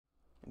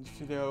this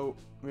video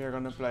we are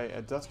gonna play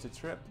a Dusty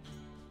Trip.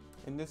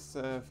 In this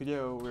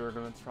video we are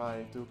gonna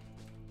try to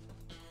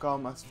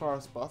come as far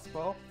as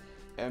possible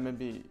and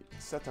maybe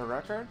set a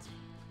record.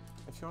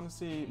 If you want to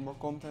see more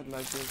content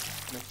like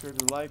this, make sure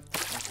to like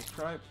and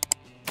subscribe.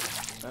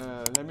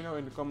 Let me know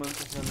in the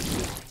comments if you want to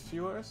see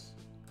viewers,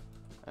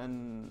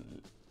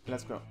 and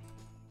let's go.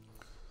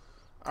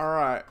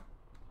 Alright,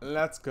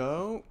 let's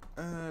go.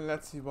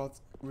 Let's see what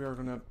we are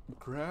gonna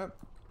grab.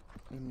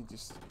 Let me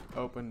just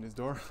open this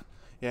door.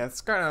 Yeah,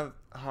 it's kind of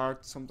hard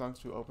sometimes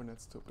to open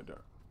that stupid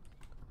door.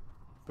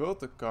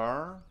 Build the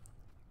car.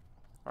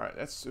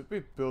 Alright, should we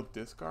build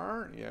this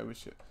car? Yeah, we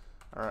should.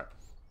 Alright.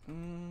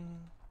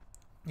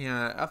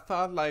 Yeah, I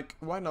thought like,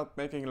 why not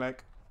making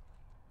like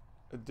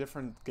a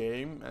different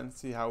game and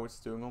see how it's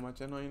doing on my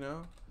channel, you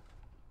know?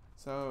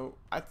 So,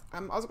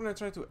 I'm also gonna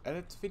try to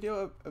edit the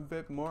video a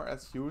bit more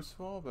as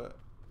usual, but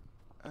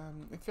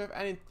if you have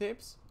any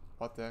tips,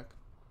 what the heck?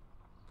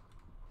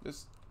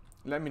 Just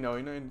let me know,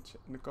 you know, in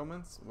the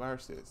comments.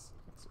 Where's this?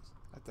 What's this?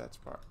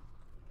 Attach part.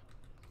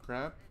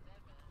 Grab.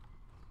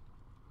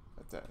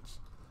 Attach.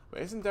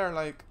 But isn't there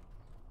like...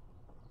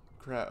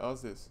 Grab,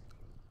 what's this?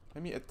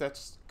 Let me attach...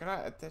 Can I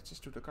attach this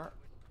to the car?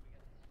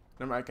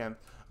 No, I can.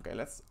 Okay,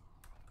 let's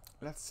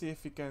see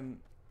if we can...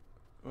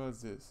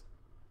 What's this?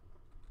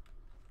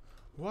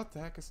 What the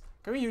heck is...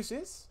 Can we use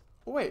this?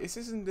 Oh wait,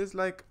 isn't this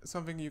like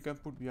something you can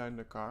put behind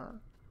the car?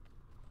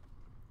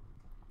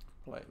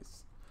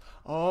 Place.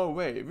 Oh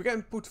wait, we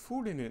can put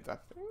food in it, I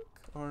think?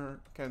 Or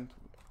can't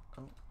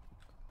we? Oh.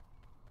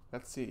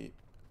 Let's see.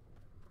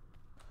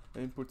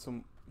 Let me put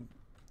some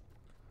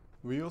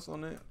wheels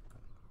on it.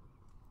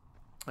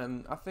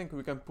 And I think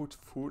we can put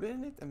food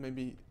in it and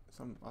maybe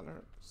some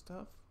other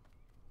stuff.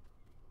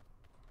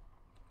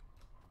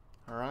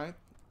 Alright,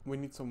 we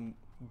need some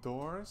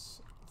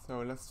doors.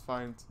 So let's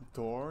find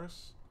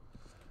doors.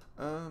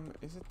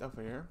 Is it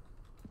over here?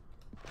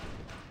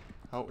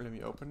 Oh, let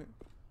me open it.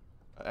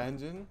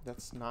 Engine,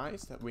 that's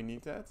nice, that we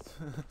need that.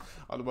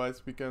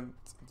 Otherwise we can't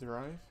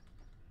drive.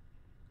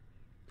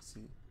 Let's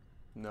see.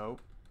 No.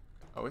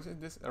 Oh,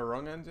 isn't this a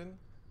wrong engine?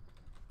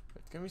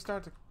 Wait, can we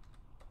start the...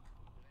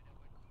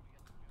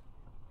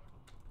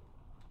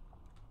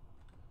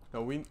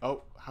 No, we...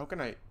 Oh, how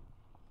can I...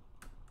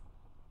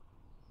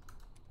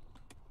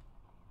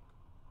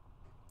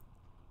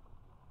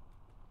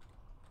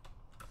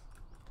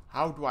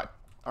 How do I...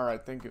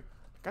 Alright, thank you.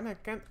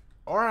 Can...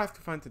 Or I have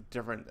to find a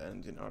different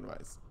engine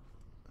otherwise.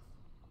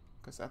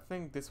 Because I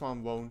think this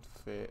one won't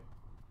fit.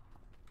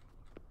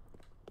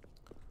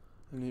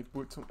 Let me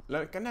put some...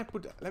 Can I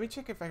put... Let me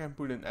check if I can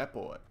put an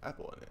apple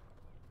in it.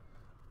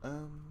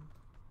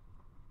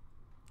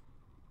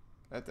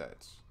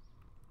 Attach.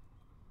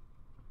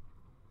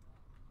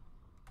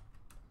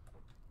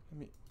 Let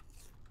me...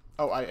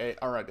 Oh, I ate...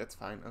 Alright, that's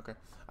fine. Okay.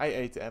 I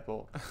ate the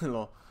apple.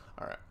 Lol.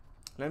 Alright.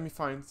 Let me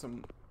find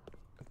some...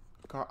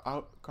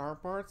 Car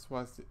parts.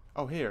 Was it?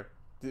 Oh, here.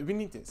 We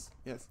need this.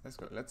 Yes, let's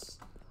go. Let's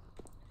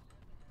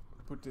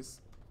put this.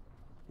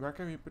 Where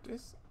can we put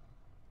this?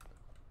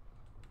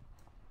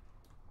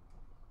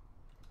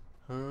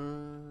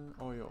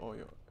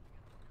 Oil.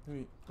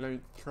 Let me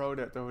throw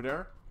that over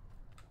there,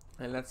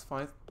 and let's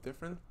find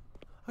different.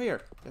 Oh,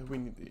 here. Yeah, we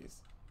need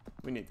these.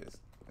 We need this.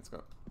 Let's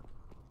go.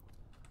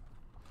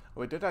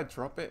 Wait, did I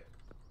drop it?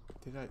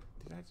 Did I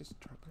just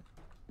drop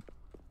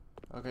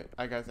it? Okay,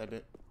 I guess I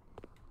did.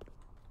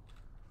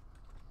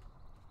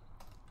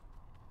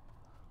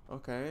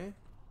 Okay.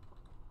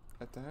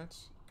 Attach.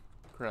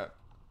 Crap.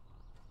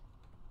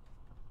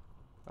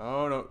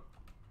 Oh no.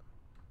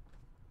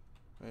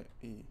 Wait,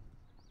 E.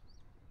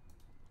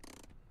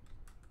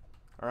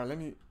 Alright, let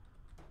me...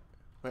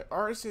 Wait,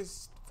 R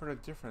is for the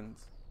different...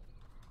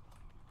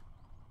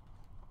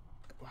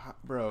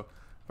 Bro,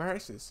 where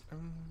is this?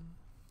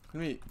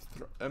 Let me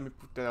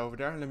put that over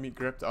there. Let me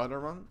grab the other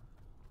one.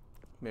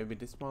 Maybe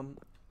this one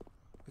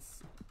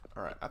is...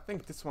 Alright, I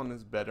think this one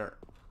is better.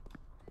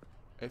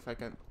 If I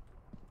can...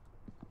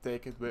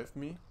 take it with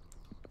me.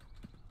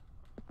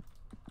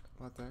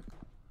 What the heck?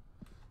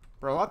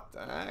 Bro, what the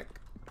heck?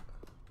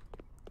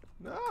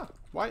 No!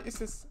 Why is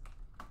this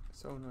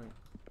so annoying?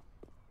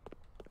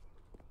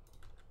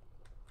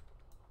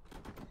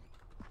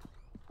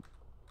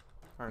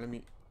 Alright, let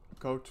me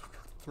go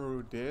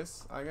through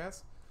this, I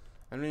guess.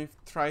 And we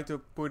try to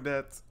put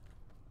that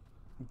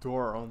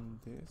door on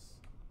this.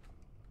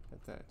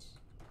 Attach.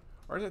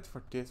 Or is it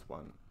for this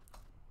one?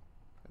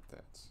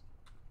 Attach.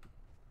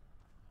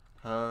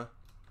 Huh?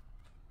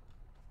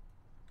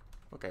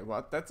 Okay,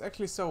 what? That's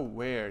actually so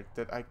weird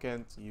that I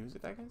can't use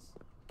it, I guess.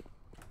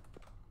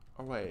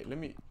 Oh wait, let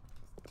me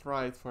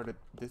try it for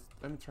this.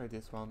 Let me try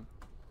this one.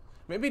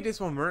 Maybe this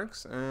one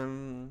works.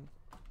 I'm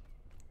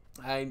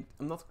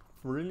not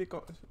really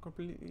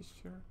completely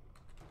sure.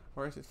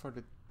 Or is it for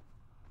the...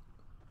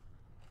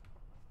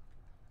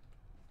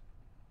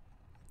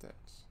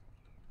 Attach.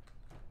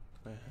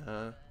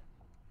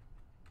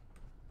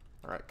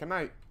 Alright, can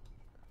I...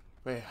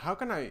 Wait, how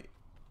can I...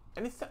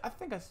 And it's... I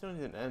think I still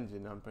need an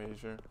engine, I'm pretty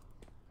sure.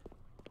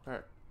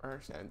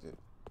 Where's the engine?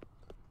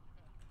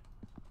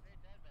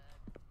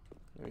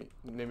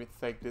 Let me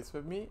take this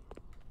with me.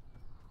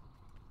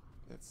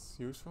 That's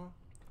useful.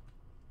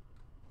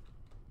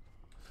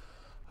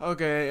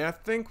 Okay, I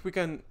think we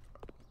can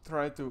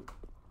try to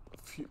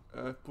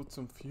put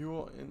some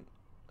fuel in.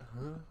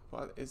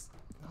 What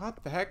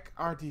the heck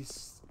are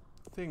these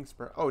things,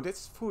 bro? Oh, this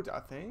is food, I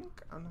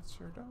think. I'm not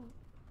sure though.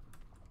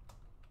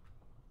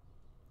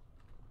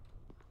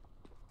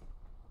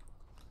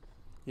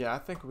 Yeah, I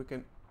think we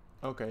can.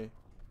 Okay.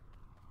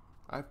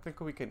 I think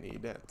we can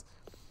eat that.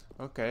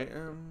 Okay,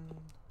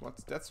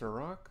 that's a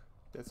rock.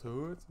 That's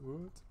wood.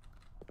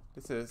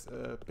 This is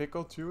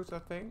pickle juice, I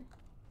think.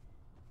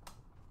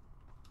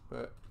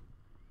 But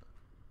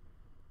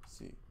let's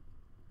see.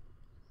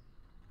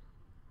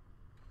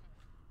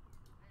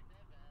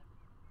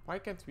 Why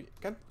can't we?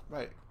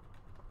 Wait.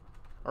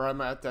 Alright,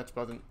 my attach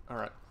button.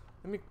 Alright.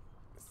 Let me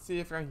see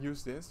if I can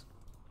use this.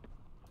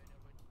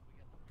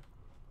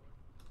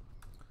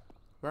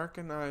 Where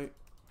can I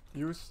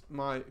use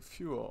my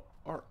fuel?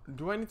 Or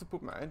do I need to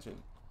put my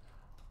engine?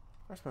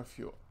 Where's my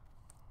fuel?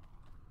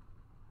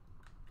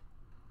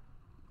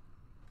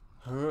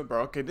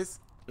 Bro, okay,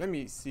 let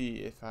me see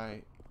if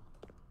I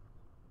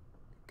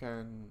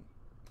can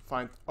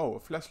find... Oh, a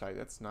flashlight,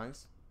 that's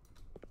nice.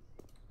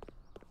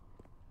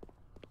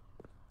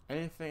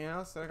 Anything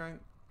else that I can...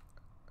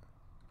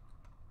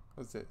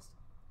 What's this?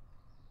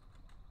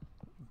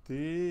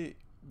 The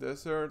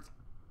desert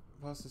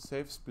was the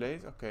safest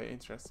place. Okay,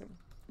 interesting.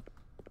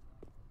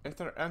 Is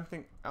there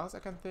anything else I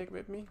can take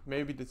with me?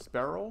 Maybe this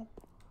barrel?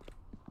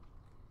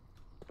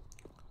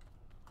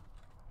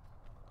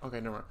 Okay,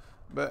 never mind.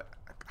 But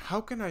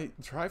how can I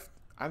drive?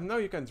 I know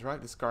you can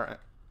drive this car,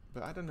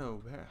 but I don't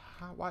know where.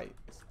 How? Why?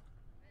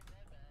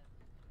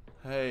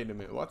 Wait a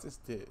minute. What is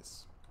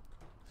this?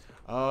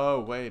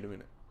 Oh, wait a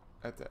minute.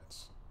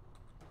 Attach.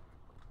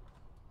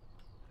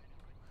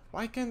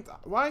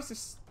 Why is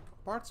this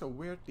part so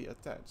weirdly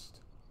attached?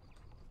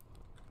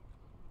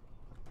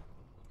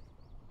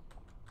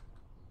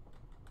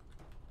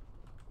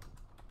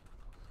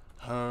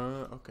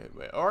 Okay,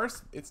 wait. Or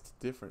it's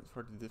different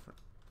for the different.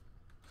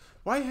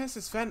 Why has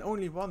this van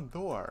only one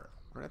door?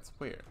 That's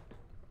weird.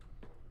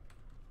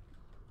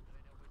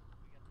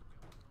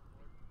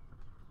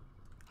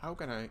 How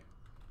can I?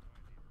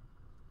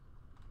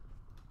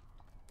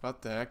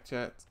 What the heck,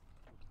 chat?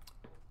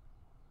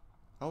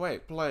 Oh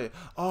wait, play.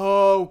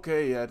 Oh,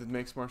 okay, yeah, that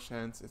makes more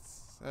sense. It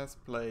says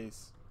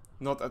place,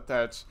 not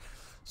attached.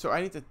 So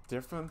I need a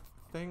different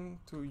thing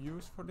to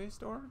use for this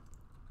door?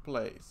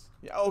 Place.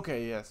 Yeah,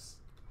 okay, yes.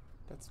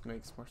 That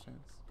makes more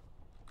sense.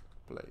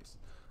 Place.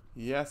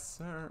 Yes,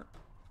 sir.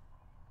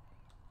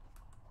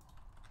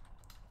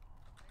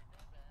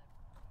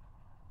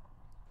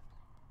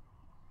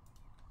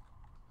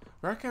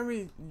 Where can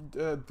we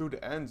do the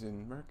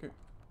engine?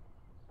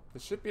 There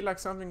should be like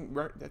something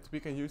that we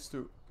can use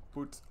to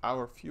put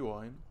our fuel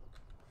in.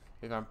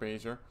 If I'm pretty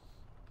sure.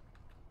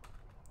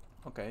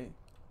 Okay.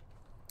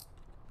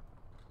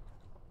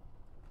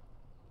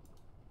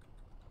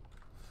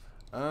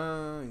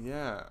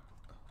 Yeah.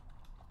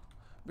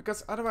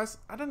 Because otherwise,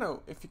 I don't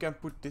know if you can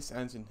put this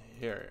engine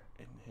here,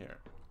 in here.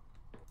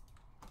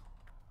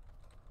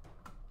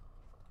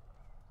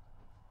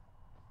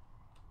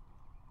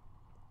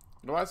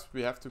 Otherwise,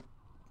 we have to...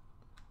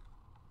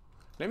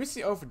 Let me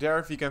see over there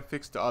if you can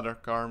fix the other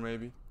car,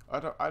 maybe. I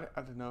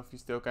don't know if you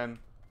still can,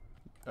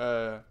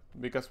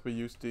 because we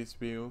use these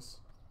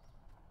wheels.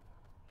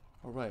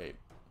 Oh, wait.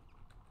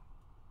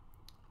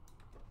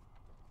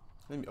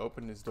 Let me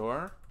open this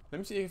door. Let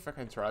me see if I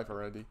can drive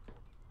already.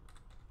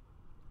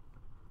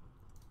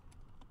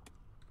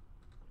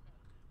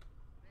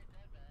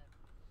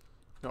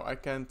 No, I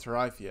can't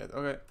drive yet.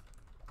 Okay.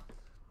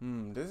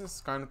 This is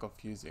kind of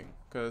confusing,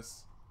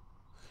 because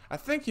I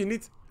think you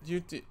need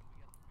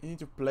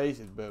to place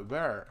it, but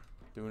where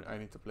do I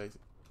need to place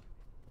it?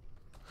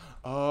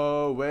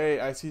 Oh wait,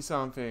 I see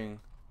something.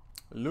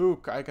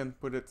 Look, I can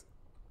put it.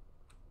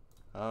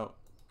 Oh.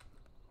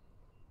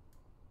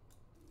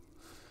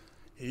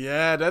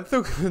 Yeah, that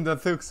took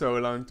that took so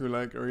long to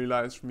like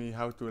realize for me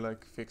how to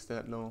like fix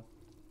that. No.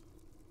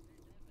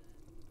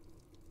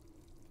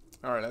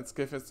 All right, let's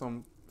give it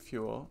some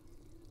fuel.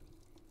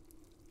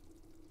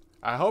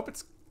 I hope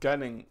it's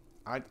getting.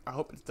 I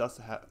hope it does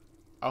have.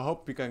 I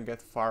hope we can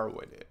get far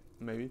with it.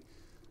 Maybe.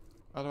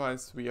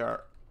 Otherwise, we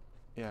are.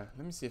 Yeah.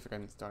 Let me see if I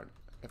can start.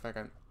 If I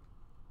can.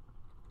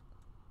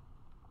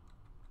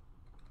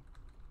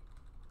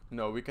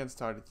 No, we can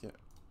start it yet.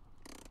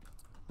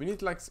 We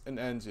need like an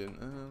engine.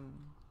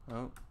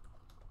 Oh.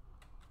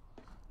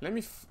 Let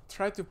me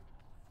try to.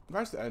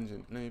 Where's the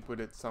engine? Let me put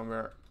it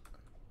somewhere.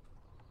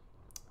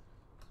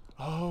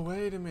 Oh,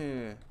 wait a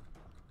minute.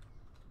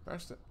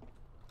 Where's the...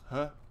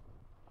 Huh?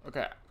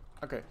 Okay.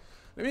 Okay.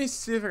 Let me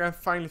see if I can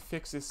finally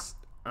fix this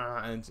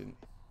engine.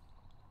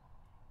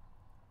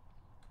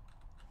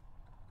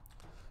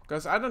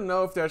 Because I don't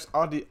know if there's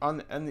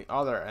any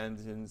other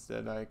engines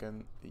that I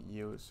can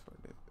use for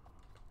this.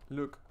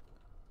 Look.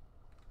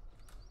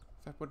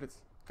 If I put it...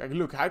 Okay,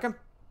 look, I can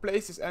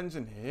place this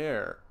engine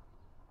here.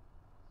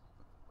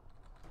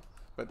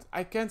 But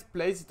I can't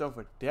place it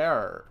over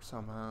there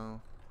somehow.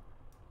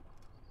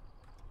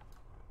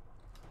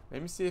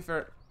 Let me see if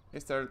there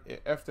is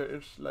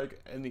like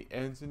any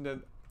engine that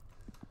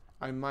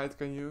I might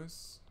can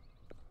use.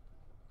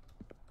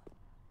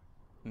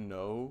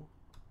 No.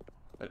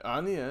 An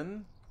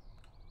onion?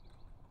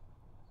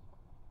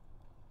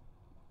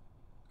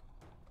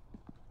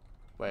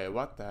 Wait,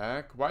 what the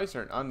heck? Why is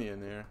there an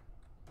onion here?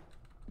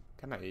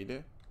 Can I eat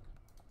it?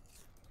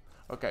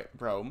 Okay,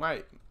 bro,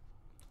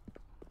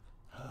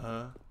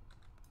 Huh?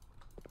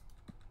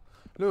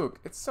 Look,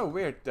 it's so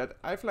weird that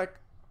I've like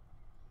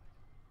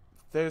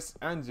this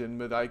engine,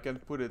 but I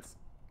can't put it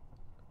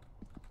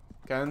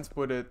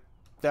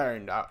there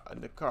in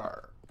the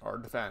car or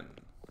the van.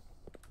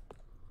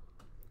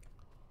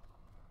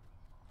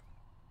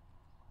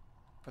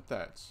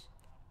 Attach.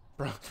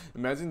 Bro,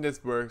 imagine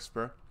this works,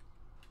 bro.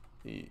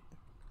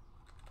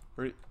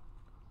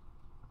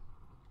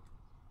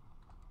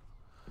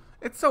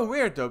 It's so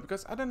weird though,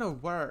 because I don't know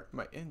where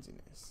my engine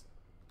is.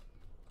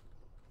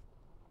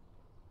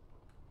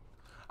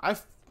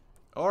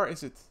 Or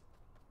is it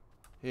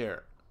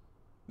here?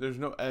 There's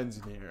no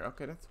engine here.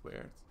 Okay, that's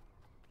weird.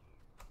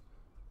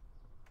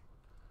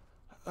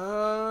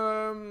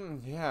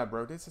 Yeah,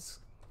 bro, this is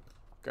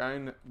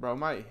bro,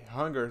 my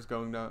hunger is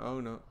going down. Oh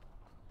no.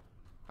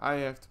 I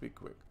have to be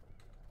quick.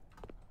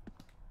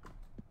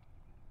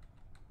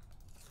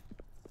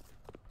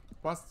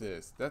 What's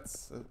this?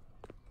 That's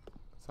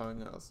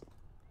something else.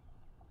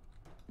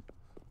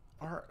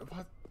 Or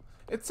what?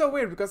 It's so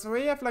weird because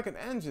we have like an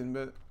engine,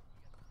 but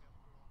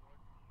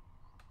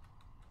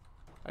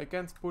I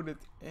can't put it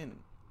in.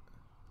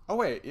 Oh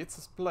wait,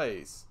 it's a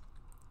place.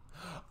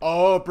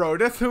 Oh, bro,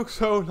 that took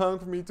so long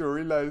for me to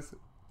realize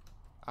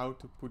how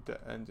to put the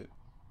engine.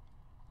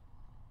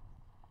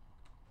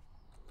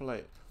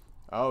 Play.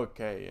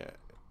 Okay, yeah.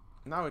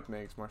 Now it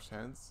makes more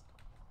sense.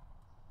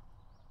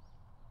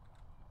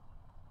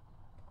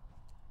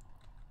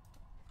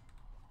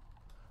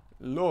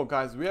 Look,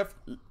 guys, we have.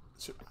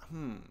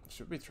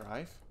 Should we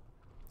drive?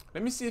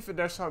 Let me see if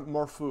there's some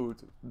more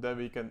food that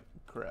we can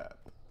grab.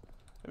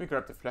 Let me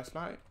grab the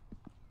flashlight.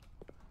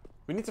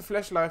 We need the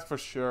flashlight for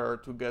sure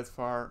to get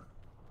far.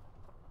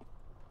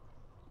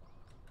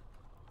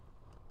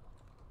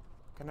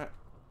 Let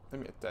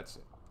me attach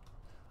it.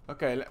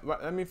 Okay,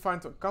 let me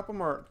find a couple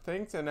more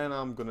things and then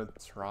I'm gonna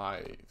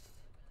drive.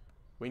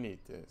 We need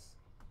this.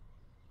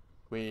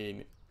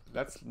 We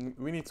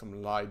need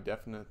some light,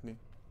 definitely.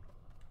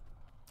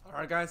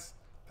 Alright guys,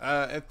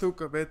 it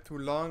took a bit too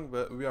long,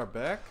 but we are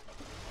back.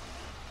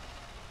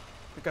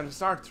 We can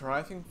start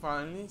driving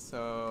finally,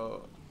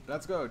 so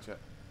let's go, chat.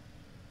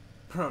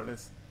 Bro,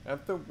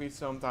 it took me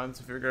some time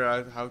to figure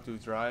out how to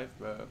drive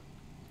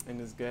in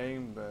this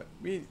game, but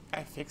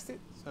I fixed it,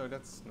 so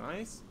that's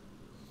nice.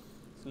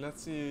 So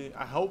let's see.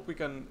 I hope we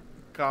can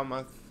come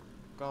at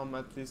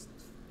least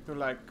to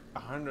like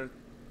 300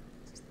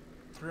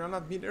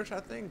 meters, I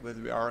think, but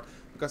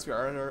because we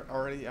are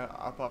already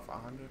above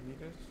 100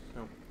 meters.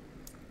 So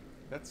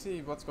let's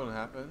see what's gonna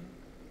happen.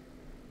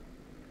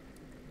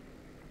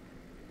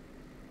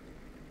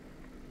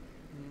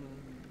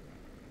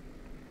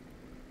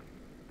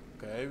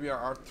 Okay, we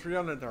are at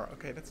 300.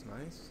 Okay, that's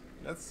nice.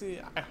 Let's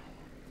see.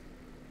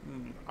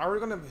 Are we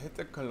gonna hit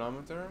a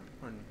kilometer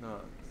or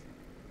not?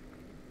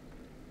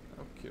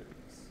 I'm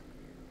curious.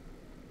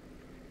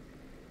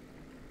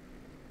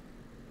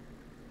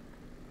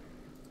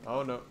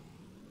 Oh no.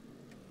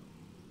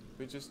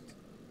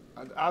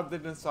 I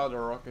didn't saw the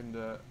rock in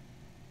the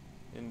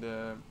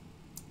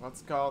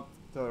what's called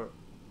the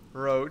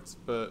roads,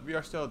 but we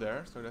are still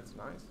there, so that's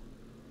nice.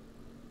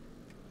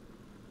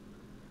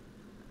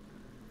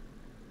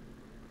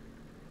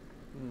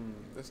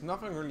 There's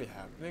nothing really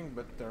happening,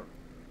 but there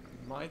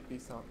might be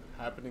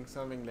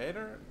something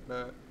later,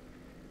 but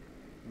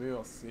we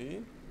will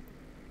see.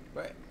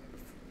 But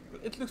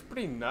it looks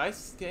pretty nice,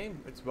 this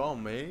game. It's well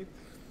made.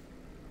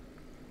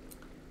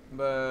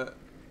 But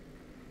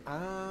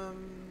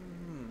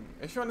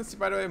if you want to see,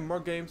 by the way, more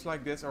games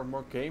like this or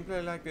more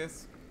gameplay like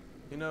this,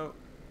 you know,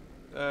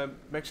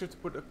 make sure to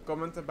put a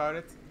comment about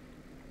it,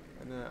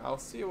 and I'll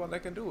see what I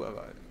can do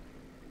about it.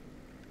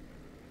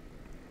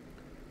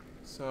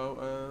 So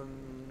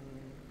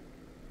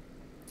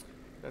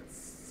let's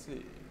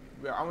see.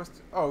 We are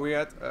almost. Oh, we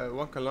had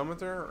 1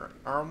 kilometer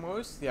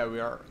almost. Yeah,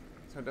 we are.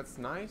 So that's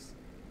nice.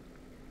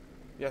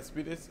 Yeah,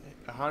 speed is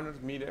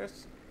 100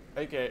 meters,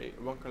 aka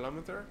 1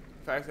 kilometer.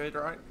 If I say it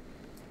right.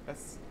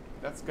 Let's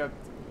go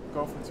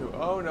for 2.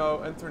 Oh no,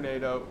 and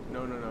tornado.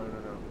 No.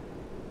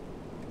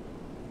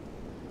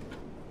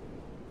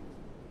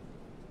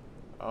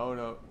 Oh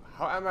no.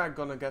 How am I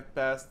gonna get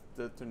past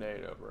the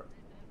tornado, bro?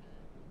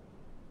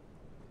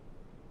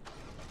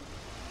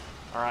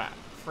 Alright,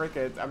 frick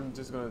it. I'm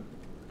just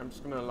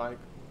gonna like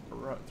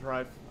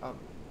drive up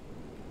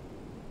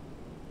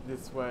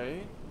this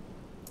way.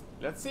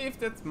 Let's see if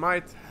that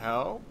might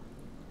help.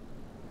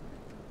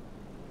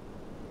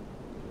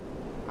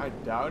 I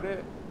doubt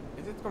it.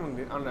 Is it coming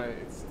in? Oh no,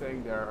 it's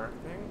staying there, I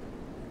think.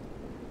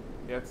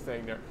 Yeah, it's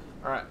staying there.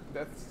 Alright,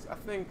 I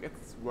think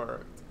it's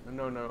worked.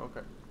 No,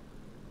 okay.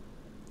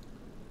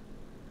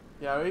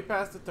 Yeah, we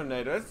passed the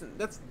tornado.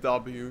 That's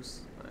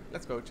W's. Alright,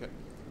 let's go check.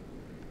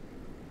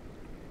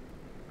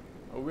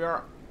 We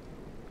are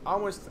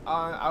almost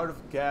out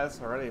of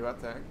gas already, what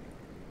the heck?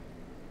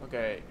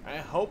 Okay, I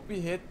hope we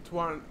hit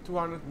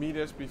 200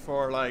 meters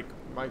before, like,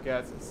 my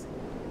gas is...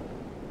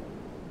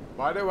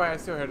 By the way, I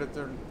still hit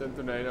the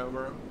tornado,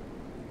 bro.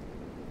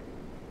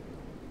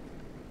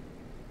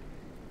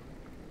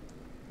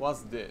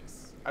 What's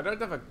this? I don't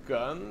have a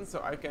gun,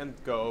 so I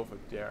can't go over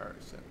there.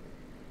 So.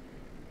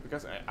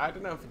 Because I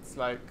don't know if it's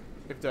like,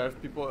 if there's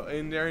people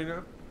in there, you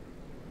know?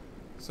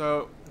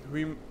 So,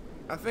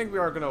 I think we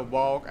are gonna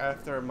walk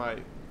after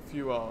my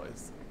fuel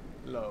is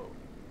low.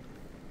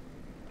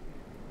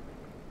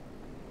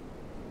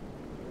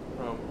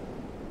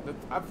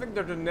 I think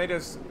there are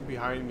tornadoes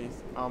behind me,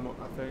 I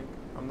think.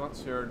 I'm not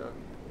sure though.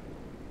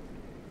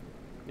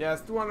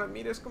 Yes, 200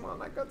 meters, come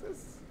on, I got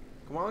this.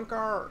 Come on,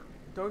 car,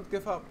 don't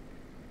give up.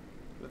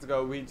 Let's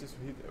go, we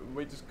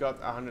just got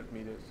 100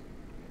 meters.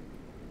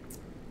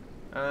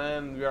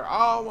 And we are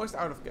almost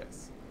out of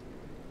gas.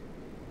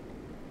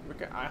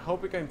 I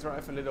hope we can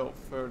drive a little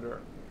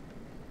further.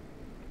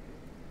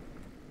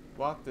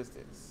 What is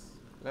this?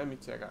 Let me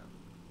check out.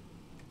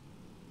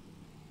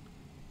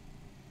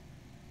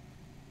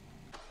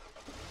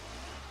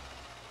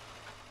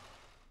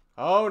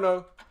 Oh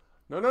no.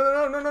 No no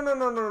no no no no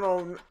no no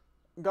no,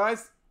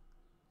 guys.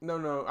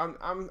 No,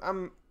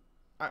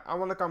 I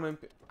wanna come in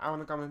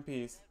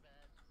peace.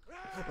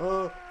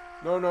 Oh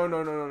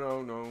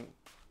no.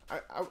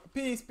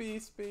 Peace.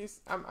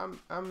 I'm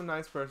a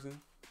nice person.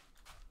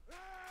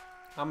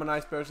 I'm a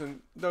nice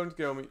person. Don't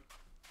kill me.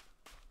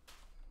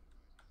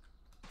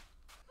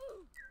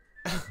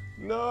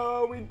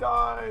 No, we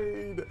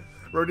died.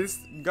 Bro, these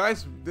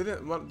guys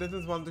didn't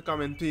want to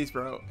come in peace,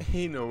 bro.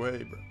 Ain't no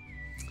way, bro.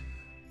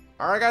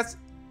 Alright guys,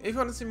 if you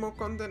want to see more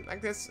content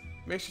like this,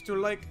 make sure to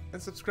like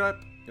and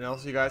subscribe, and I'll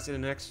see you guys in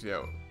the next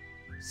video.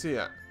 See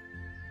ya.